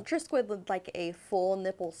Ultra Squid would like a full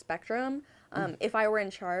nipple spectrum. If I were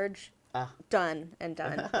in charge, done and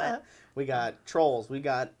done. But we got trolls, we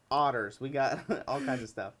got otters, we got all kinds of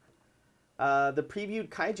stuff. The previewed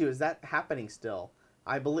kaiju, is that happening still?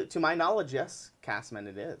 I believe, to my knowledge, yes, Castman,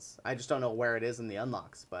 it is. I just don't know where it is in the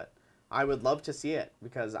unlocks, but I would love to see it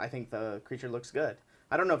because I think the creature looks good.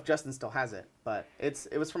 I don't know if Justin still has it, but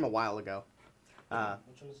it was from a while ago.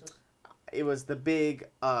 Which one is this? It was the big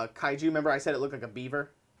kaiju. Remember I said it looked like a beaver?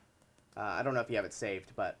 I don't know if you have it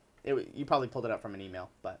saved, but you probably pulled it up from an email.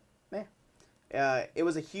 But it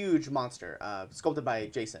was a huge monster, sculpted by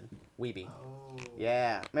Jason Weeby. Oh.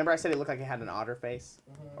 Yeah. Remember I said it looked like it had an otter face?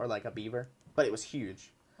 Or like a beaver? But it was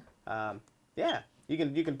huge. Yeah, you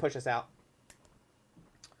can push us out.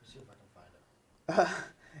 Let's see if I can find it.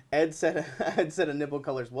 Ed said a nipple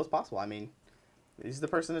colors was possible. I mean, he's the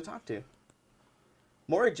person to talk to.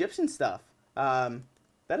 More Egyptian stuff. That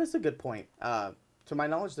is a good point. To my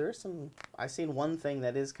knowledge, there is some. I've seen one thing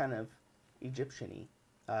that is kind of Egyptian-y.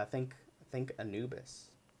 Think Anubis.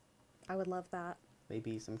 I would love that.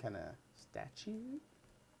 Maybe some kind of statue.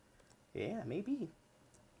 Yeah, maybe.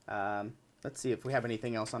 Let's see if we have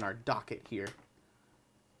anything else on our docket here.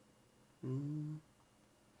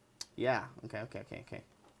 Yeah. Okay.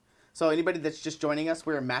 So anybody that's just joining us,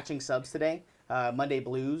 we're matching subs today. Monday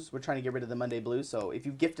Blues. We're trying to get rid of the Monday Blues. So if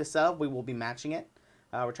you gift a sub, we will be matching it.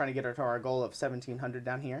 We're trying to get to our goal of 1,700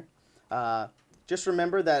 down here. Just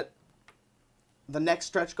remember that the next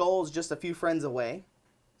stretch goal is just a few friends away.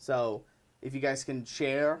 So if you guys can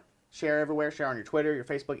share everywhere, share on your Twitter, your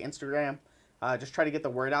Facebook, Instagram. Just try to get the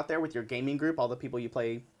word out there with your gaming group, all the people you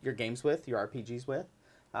play your games with, your RPGs with.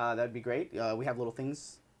 That'd be great. We have little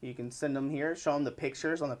things you can send them here. Show them the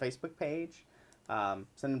pictures on the Facebook page.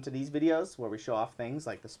 Send them to these videos where we show off things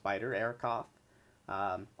like the spider, Erikoth,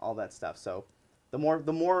 all that stuff. So the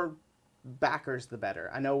more backers, the better.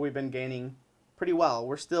 I know we've been gaining pretty well.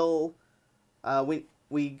 We're still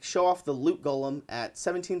we show off the loot golem at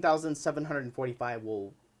 17,745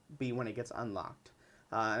 will be when it gets unlocked.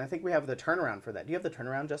 And I think we have the turnaround for that. Do you have the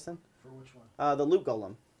turnaround, Justin? For which one? The loot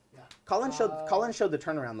golem. Yeah. Colin showed the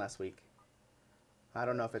turnaround last week. I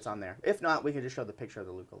don't know if it's on there. If not, we could just show the picture of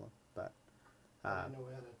the loot golem. But I know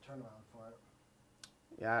we had a turnaround for it.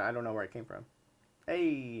 Yeah, I don't know where it came from.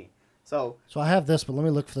 Hey, so I have this, but let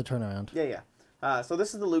me look for the turnaround. Yeah. So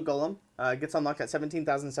this is the loot golem. It gets unlocked at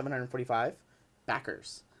 17,745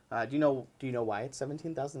 backers. Do you know why it's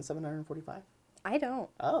 17,745? I don't.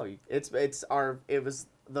 Oh, it was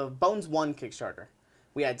the Bones 1 Kickstarter.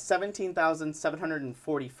 We had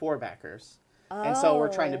 17,744 backers. Oh. And so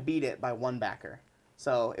we're trying to beat it by 1 backer.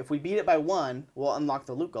 So if we beat it by 1, we'll unlock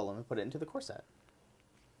the loot golem and put it into the core set.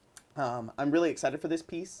 I'm really excited for this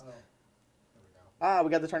piece. Oh, there we go. We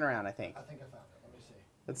got the turnaround, I think. I think I found it. Let me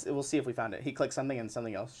see. We'll see if we found it. He clicks something and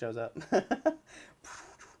something else shows up.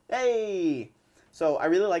 Hey! So I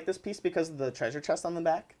really like this piece because of the treasure chest on the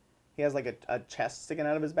back. He has like a chest sticking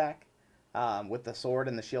out of his back with the sword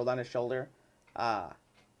and the shield on his shoulder. And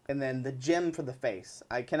then the gem for the face.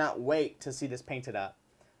 I cannot wait to see this painted up.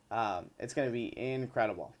 It's going to be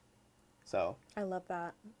incredible. So I love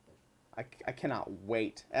that. I cannot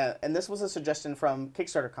wait. And this was a suggestion from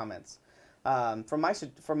Kickstarter comments. From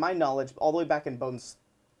my knowledge, all the way back in Bones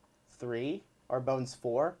 3 or Bones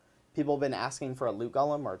 4, people have been asking for a loot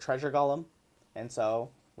golem or a treasure golem. And so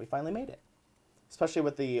we finally made it. Especially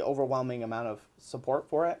with the overwhelming amount of support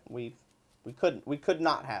for it, we could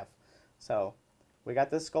not have. So we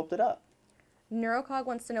got this sculpted up. Neurocog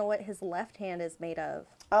wants to know what his left hand is made of.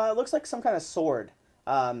 It looks like some kind of sword.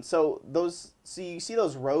 So you see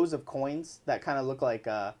those rows of coins that kind of look like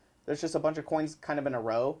there's just a bunch of coins kind of in a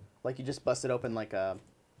row, like you just busted open like a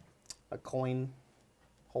coin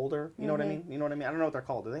holder. You know what I mean? You know what I mean? I don't know what they're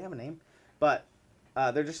called. Do they have a name? But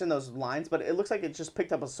they're just in those lines, but it looks like it just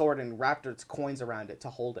picked up a sword and wrapped its coins around it to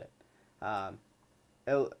hold it.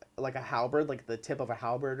 Like a halberd, like the tip of a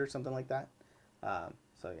halberd or something like that.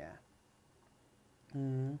 So yeah.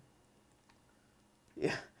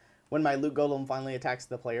 Yeah. When my loot golem finally attacks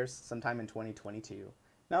the players sometime in 2022.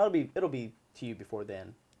 Now it'll be to you before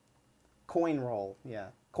then. Coin roll, yeah.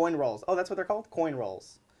 Coin rolls. Oh, that's what they're called? Coin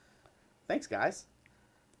rolls. Thanks, guys.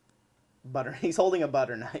 Butter. He's holding a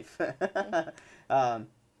butter knife. But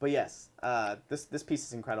yes, this piece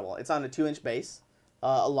is incredible. It's on a 2-inch base,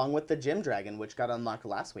 along with the Gem Dragon, which got unlocked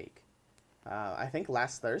last week. I think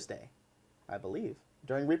last Thursday, I believe,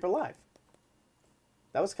 during Reaper Live.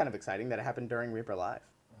 That was kind of exciting that it happened during Reaper Live.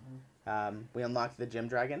 We unlocked the Gem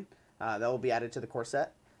Dragon. That will be added to the core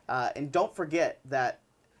set. And don't forget that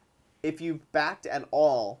if you backed at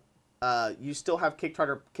all, you still have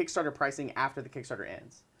Kickstarter pricing after the Kickstarter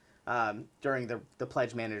ends. During the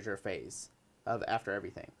pledge manager phase of after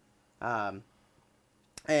everything.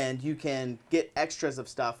 And you can get extras of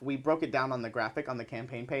stuff. We broke it down on the graphic on the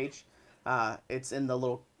campaign page. It's in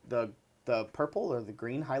the purple or the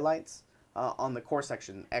green highlights on the core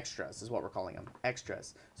section. Extras is what we're calling them.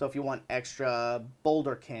 Extras. So if you want extra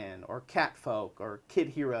Boulderkin or Catfolk or Kid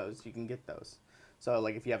Heroes, you can get those. So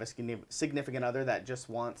like if you have a significant other that just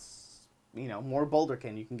wants, more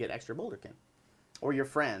Boulderkin, you can get extra Boulderkin. Or your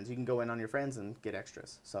friends. You can go in on your friends and get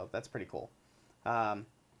extras. So that's pretty cool.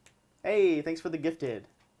 Hey, thanks for the gifted.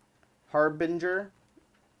 Harbinger.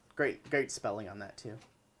 Great spelling on that, too.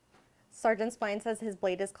 Sergeant Spine says his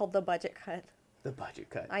blade is called the budget cut. The budget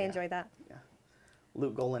cut. I enjoy that. Yeah.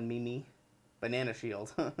 Loot Golem Mimi. Banana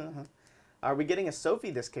Shield. Are we getting a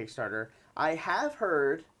Sophie this Kickstarter? I have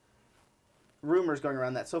heard rumors going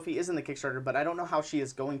around that Sophie is in the Kickstarter, but I don't know how she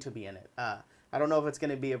is going to be in it. I don't know if it's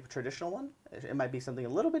going to be a traditional one. It might be something a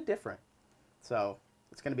little bit different. So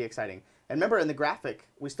it's going to be exciting. And remember, in the graphic,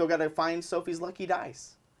 we still got to find Sophie's lucky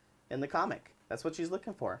dice in the comic. That's what she's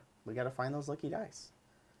looking for. We got to find those lucky dice.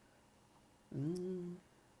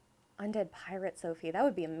 Undead Pirate Sophie. That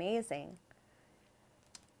would be amazing.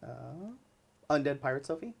 Undead Pirate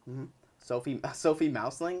Sophie? Sophie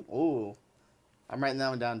Mouseling. Ooh, I'm writing that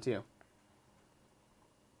one down too.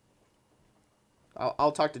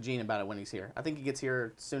 I'll talk to Gene about it when he's here. I think he gets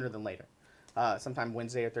here sooner than later, sometime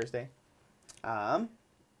Wednesday or Thursday.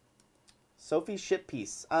 Sophie ship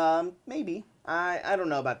piece. Maybe. I don't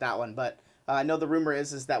know about that one, but I know the rumor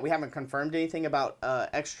is that we haven't confirmed anything about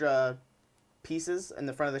extra pieces in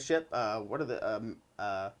the front of the ship. What are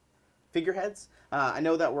the figureheads? I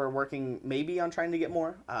know that we're working maybe on trying to get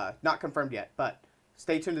more. Not confirmed yet, but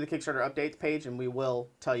stay tuned to the Kickstarter updates page, and we will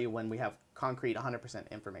tell you when we have concrete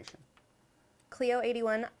 100% information.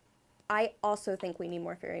 Cleo81, I also think we need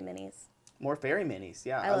more fairy minis. More fairy minis,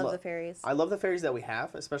 yeah. I love the fairies. I love the fairies that we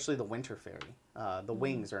have, especially the winter fairy. The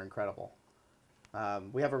wings are incredible.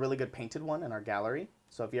 We have a really good painted one in our gallery,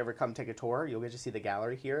 so if you ever come take a tour, you'll get to see the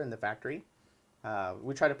gallery here in the factory.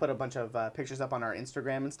 We try to put a bunch of pictures up on our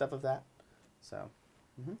Instagram and stuff of that. So,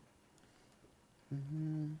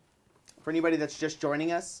 for anybody that's just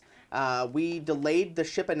joining us, we delayed the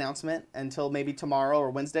ship announcement until maybe tomorrow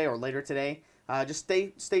or Wednesday or later today. Just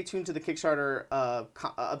stay tuned to the Kickstarter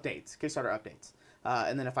updates.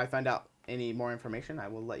 And then if I find out any more information, I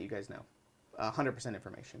will let you guys know. 100%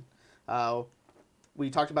 information. We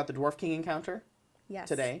talked about the Dwarf King encounter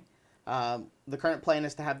today. The current plan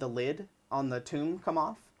is to have the lid on the tomb come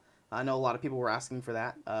off. I know a lot of people were asking for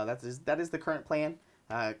that. That is the current plan.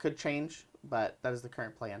 It could change, but that is the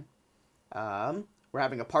current plan. We're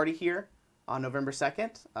having a party here on November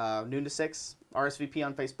 2nd, noon to 6, RSVP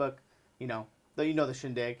on Facebook. You know the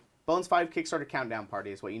shindig. Bones 5 Kickstarter Countdown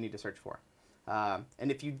Party is what you need to search for. And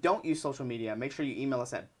if you don't use social media, make sure you email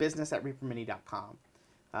us at business@reapermini.com.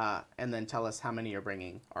 And then tell us how many you're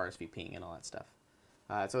bringing, RSVPing and all that stuff.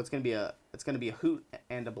 So it's gonna be a hoot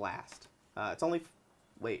and a blast. It's only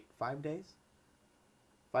 5 days?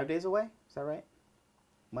 5 days away? Is that right?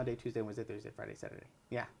 Monday, Tuesday, Wednesday, Thursday, Friday, Saturday.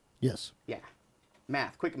 Yeah. Yes. Yeah.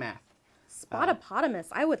 Math. Quick math. Spotopotamus.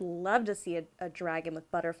 I would love to see a dragon with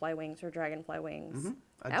butterfly wings or dragonfly wings.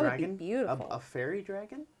 That would be beautiful. A fairy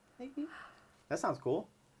dragon, maybe? That sounds cool.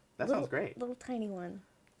 That sounds great. Little tiny one.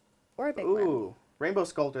 Or a big one. Ooh, Rainbow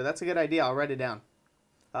Sculptor. That's a good idea. I'll write it down.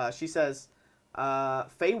 She says,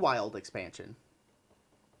 Feywild expansion.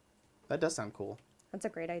 That does sound cool. That's a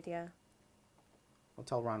great idea. I'll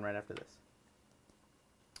tell Ron right after this.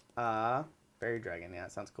 Fairy dragon. Yeah,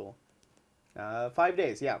 that sounds cool. 5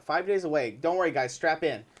 days. Yeah, 5 days away. Don't worry, guys. Strap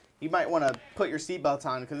in. You might want to put your seatbelts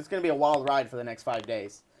on because it's going to be a wild ride for the next 5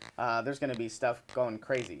 days. There's going to be stuff going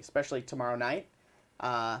crazy, especially tomorrow night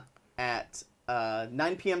at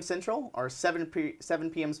 9 p.m. Central or 7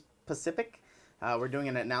 p.m. Pacific. We're doing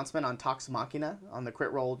an announcement on Tox Machina on the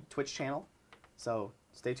Crit Roll Twitch channel. So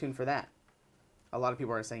stay tuned for that. A lot of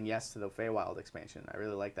people are saying yes to the Feywild expansion. I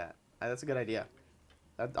really like that. That's a good idea.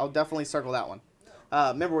 I'll definitely circle that one.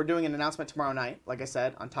 Remember, we're doing an announcement tomorrow night, like I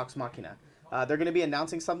said, on Tox Machina. They're going to be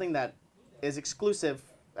announcing something that is exclusive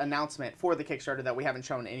announcement for the Kickstarter that we haven't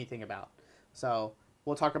shown anything about. So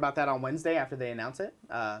we'll talk about that on Wednesday after they announce it.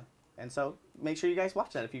 And so make sure you guys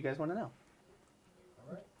watch that if you guys want to know.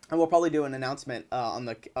 All right. And we'll probably do an announcement on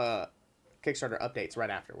the Kickstarter updates right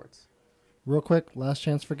afterwards. Real quick, last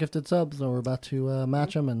chance for gifted subs. So we're about to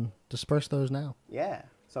match them and disperse those now. Yeah.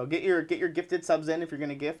 So get your gifted subs in if you're going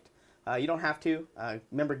to gift. You don't have to.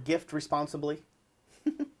 Remember, gift responsibly.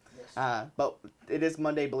 But it is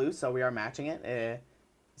Monday Blues, so we are matching it.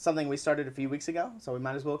 Something we started a few weeks ago, so we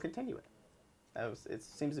might as well continue it. It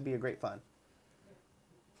seems to be a great fun.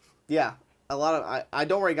 Yeah, a lot of... I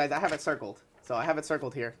don't worry, guys. I have it circled. So I have it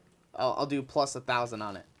circled here. I'll do plus 1,000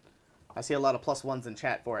 on it. I see a lot of plus ones in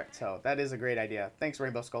chat for it, so that is a great idea. Thanks,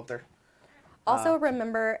 Rainbow Sculptor. Also,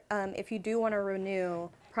 remember, if you do want to renew,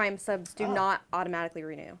 Prime subs do not automatically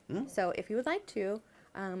renew. So if you would like to,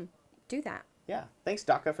 do that. Yeah. Thanks,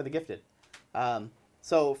 Daka, for the gifted.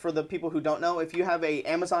 So for the people who don't know, if you have a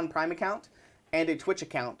Amazon Prime account and a Twitch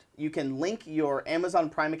account, you can link your Amazon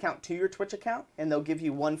Prime account to your Twitch account, and they'll give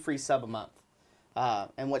you 1 free sub a month.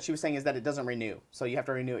 And what she was saying is that it doesn't renew, so you have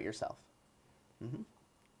to renew it yourself.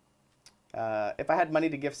 If I had money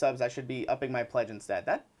to gift subs, I should be upping my pledge instead.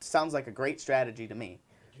 That sounds like a great strategy to me.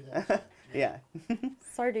 Yeah.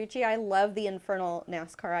 Sarducci, I love the Infernal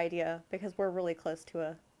NASCAR idea because we're really close to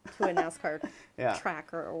a NASCAR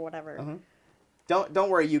track or whatever. Don't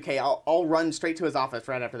worry, UK. I'll run straight to his office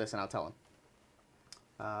right after this, and I'll tell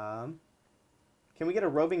him. Can we get a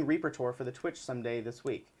roving Reaper tour for the Twitch someday this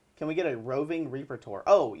week? Can we get a roving Reaper tour?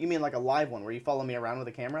 Oh, you mean like a live one where you follow me around with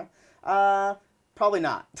a camera? Probably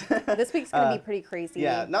not. This week's going to be pretty crazy.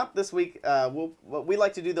 Yeah, not this week. We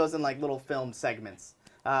like to do those in like little film segments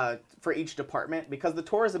for each department because the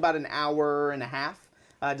tour is about an hour and a half,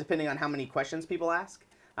 depending on how many questions people ask.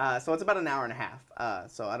 So it's about an hour and a half.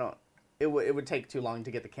 So I don't. It would take too long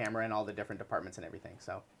to get the camera and all the different departments and everything.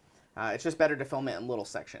 So it's just better to film it in little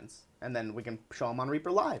sections, and then we can show them on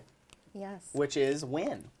Reaper Live. Yes. Which is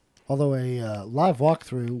when. Although a live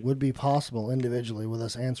walkthrough would be possible individually with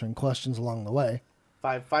us answering questions along the way.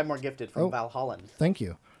 Five more gifted from Val Holland. Thank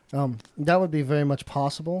you. That would be very much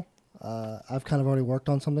possible. I've kind of already worked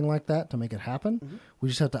on something like that to make it happen. Mm-hmm. We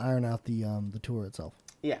just have to iron out the tour itself.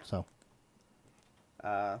 Yeah. So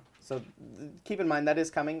keep in mind that is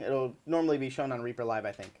coming. It'll normally be shown on Reaper Live,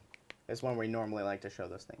 I think. It's when we normally like to show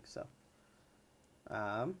those things. So,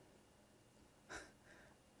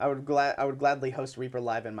 I would gladly host Reaper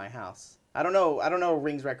Live in my house. I don't know,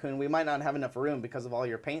 Rings Raccoon. We might not have enough room because of all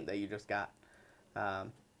your paint that you just got.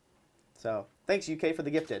 So thanks UK for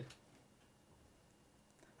the gifted.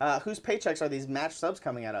 Whose paychecks are these match subs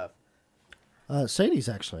coming out of? Sadie's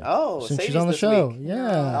actually. Oh, since Sadie's she's on the this show. week.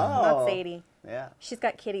 Yeah. Not Sadie. Yeah. She's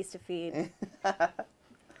got kitties to feed.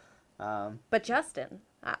 But Justin,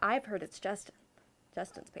 I've heard it's Justin.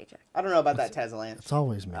 Justin's paycheck. I don't know about that, Tazzalanch. It's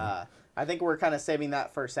always me. I think we're kind of saving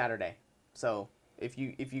that for Saturday. So if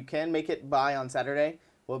you can make it by on Saturday,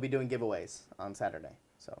 we'll be doing giveaways on Saturday.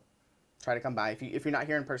 So try to come by. If you're not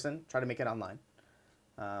here in person, try to make it online.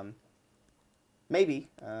 Maybe.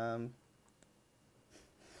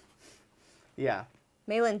 Yeah.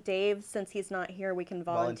 Malin Dave, since he's not here, we can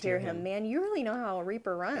volunteer him. Man, you really know how a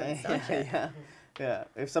Reaper runs, don't you? Yeah. Yeah.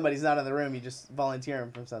 If somebody's not in the room, you just volunteer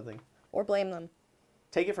them from something. Or blame them.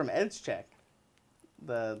 Take it from Ed's check.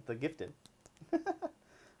 The gifted.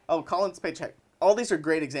 Oh, Colin's paycheck. All these are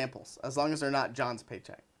great examples, as long as they're not John's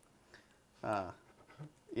paycheck.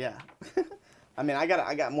 Yeah. I mean, I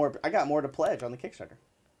got more to pledge on the Kickstarter.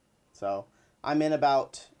 So I'm in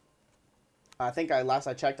about, I think last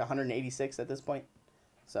I checked, 186 at this point.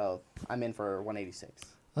 So I'm in for 186.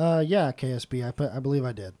 Yeah, KSB. I believe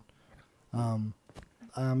I did.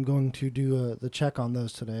 I'm going to do the check on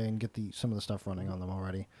those today and get some of the stuff running on them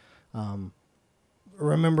already.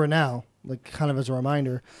 Remember now, like kind of as a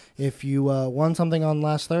reminder, if you won something on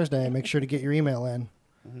last Thursday, make sure to get your email in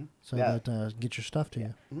so that get your stuff to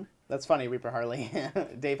you. Mm-hmm. That's funny, Reaper Harley.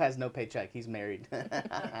 Dave has no paycheck. He's married.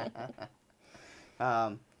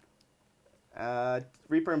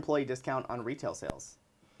 Reaper employee discount on retail sales.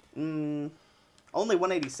 Only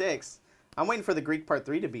 186. I'm waiting for the Greek Part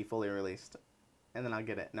 3 to be fully released, and then I'll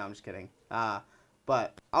get it. No, I'm just kidding.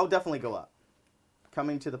 But I'll definitely go up.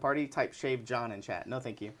 Coming to the party, type Shave John in chat. No,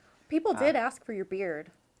 thank you. People did ask for your beard.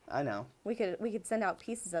 I know. We could send out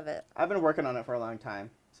pieces of it. I've been working on it for a long time,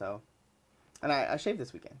 so. And I shaved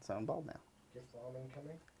this weekend, so I'm bald now. Gift bomb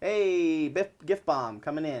incoming. Hey, gift bomb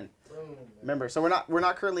coming in. Boom. Remember, so we're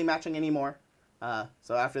not currently matching anymore.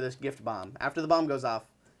 So after this gift bomb, after the bomb goes off,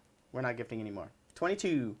 we're not gifting anymore.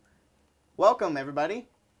 22. Welcome everybody.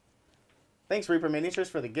 Thanks Reaper Miniatures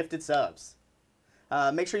for the gifted subs.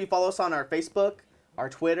 Make sure you follow us on our Facebook, our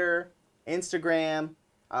Twitter, Instagram.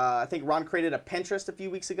 I think Ron created a Pinterest a few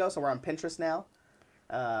weeks ago, so we're on Pinterest now.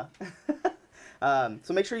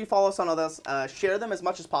 So make sure you follow us on all those. Share them as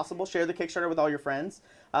much as possible. Share the Kickstarter with all your friends.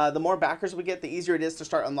 The more backers we get, the easier it is to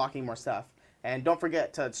start unlocking more stuff. And don't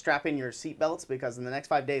forget to strap in your seatbelts because in the next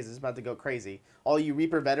 5 days it's about to go crazy. All you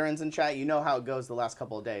Reaper veterans in chat, you know how it goes the last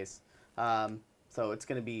couple of days. So it's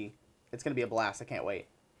gonna be a blast. I can't wait.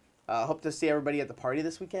 Hope to see everybody at the party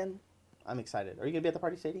this weekend. I'm excited. Are you gonna be at the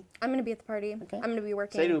party, Sadie? I'm gonna be at the party. Okay. I'm gonna be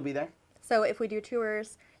working. Sadie will be there. So if we do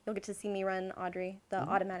tours, you'll get to see me run Audrey, the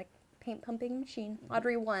automatic paint pumping machine.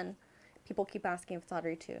 Audrey 1. People keep asking if it's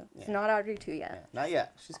Audrey 2. It's not Audrey 2 yet. Yeah, not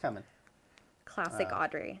yet. She's coming. Classic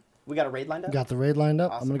Audrey. We got a raid lined up? Got the raid lined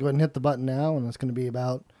up. Awesome. I'm going to go ahead and hit the button now, and it's going to be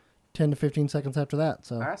about 10 to 15 seconds after that.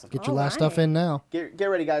 So awesome. get your last stuff in now. Get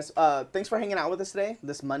ready, guys. Thanks for hanging out with us today,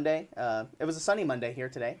 this Monday. It was a sunny Monday here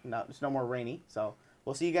today. It's no more rainy. So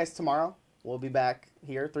we'll see you guys tomorrow. We'll be back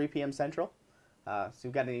here, 3 p.m. Central. So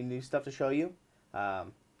we've got any new stuff to show you. Try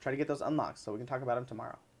to get those unlocked so we can talk about them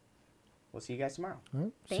tomorrow. We'll see you guys tomorrow. All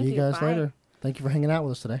right. See you guys later. Thank you for hanging out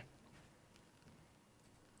with us today.